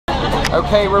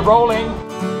Okay, we're rolling.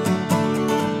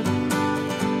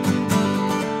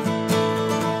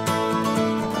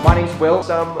 My name's Will.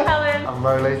 Helen. I'm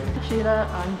Rowley. Sheila.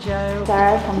 I'm Jo.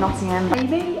 Sarah from Nottingham.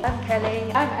 Amy. I'm Kelly.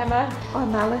 I'm Emma.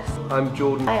 I'm Alice. I'm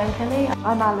Jordan. I am Kelly.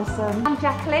 I'm Alison. I'm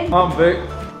Jacqueline. I'm Vic.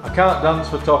 I can't dance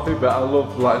for toffee, but I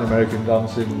love Latin American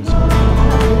dancing.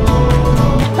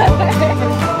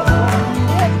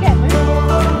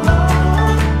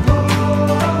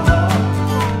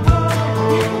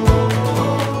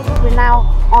 We're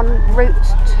now en route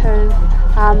to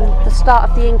the start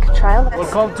of the Inca Trail.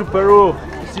 Welcome to Peru.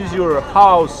 This is your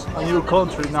house and your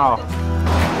country now.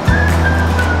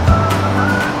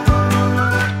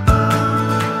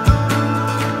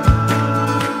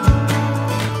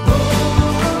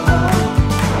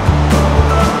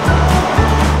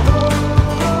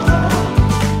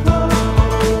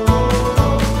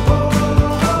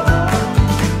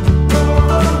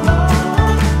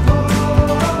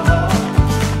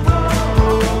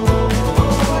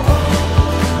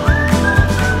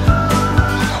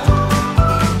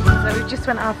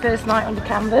 Spent our first night under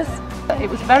canvas. It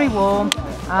was very warm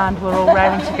and we're all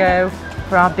raring to go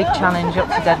for our big challenge up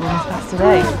to Dead Woman's Pass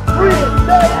today.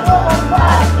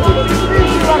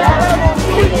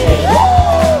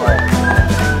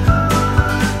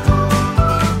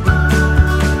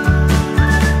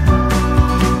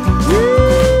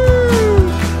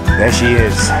 There she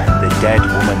is, the Dead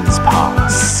Woman's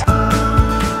Pass.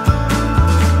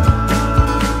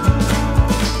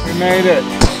 We made it.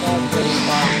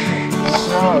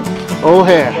 All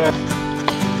here.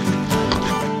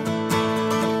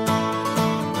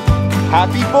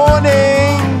 Happy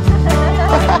morning!